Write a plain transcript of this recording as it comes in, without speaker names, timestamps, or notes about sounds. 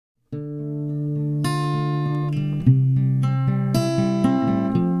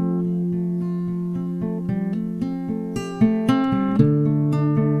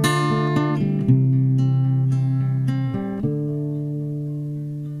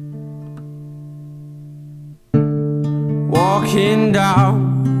walking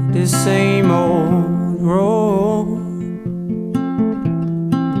down the same old road.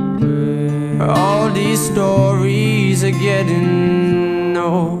 All these stories are getting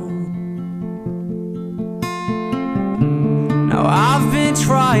old. Now I've been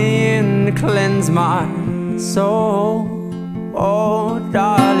trying to cleanse my soul. Oh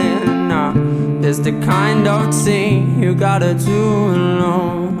darling, now there's the kind of thing you gotta do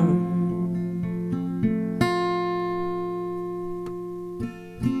alone.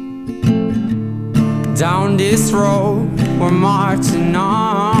 Down this road we're marching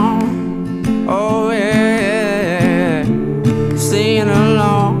on. Oh yeah, singing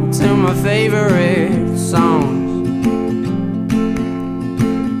along to my favorite songs.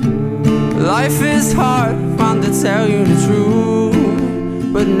 Life is hard, fun to tell you the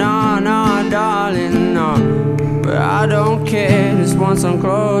truth, but nah, darling, nah. But I don't care, just once I'm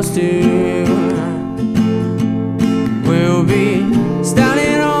close to you. We'll be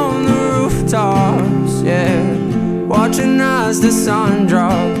standing on the rooftops, yeah, watching as the sun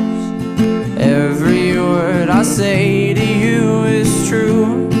drops. Every word I say to you is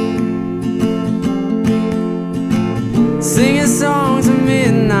true. Singing songs at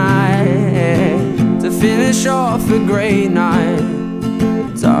midnight to finish off a great night.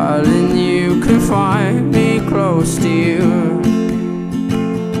 Darling, you can find me close to you.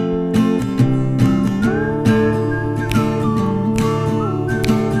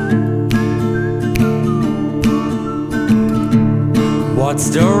 What's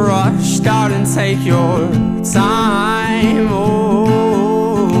the rush? Start and take your time.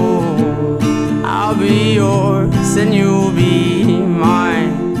 Oh, I'll be yours and you'll be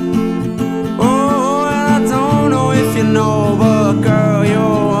mine. Oh, and I don't know if you know, but girl,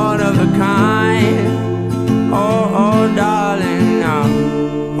 you're one of a kind. Oh, darling, now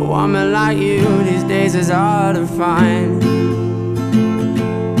a woman like you these days is hard to find.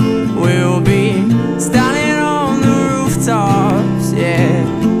 We'll be standing on the rooftops, yeah,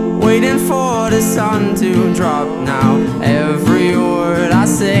 waiting for the sun to drop. Now every word I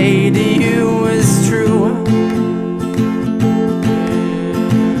say to you is true.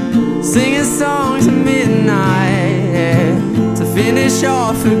 Singing songs at midnight, yeah, to finish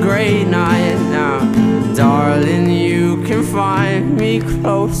off a great night. Now darling, you can find me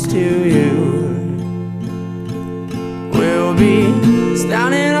close to you. We'll be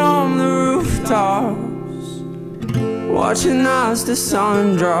standing on the rooftops, watching as the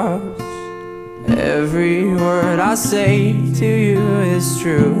sun drops. Every word I say to you is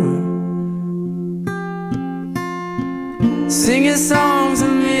true. Singing songs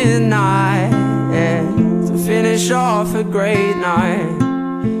at midnight, yeah, to finish off a great night.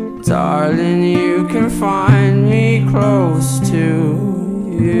 Darling, you can find me close to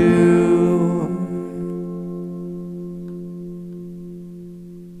you.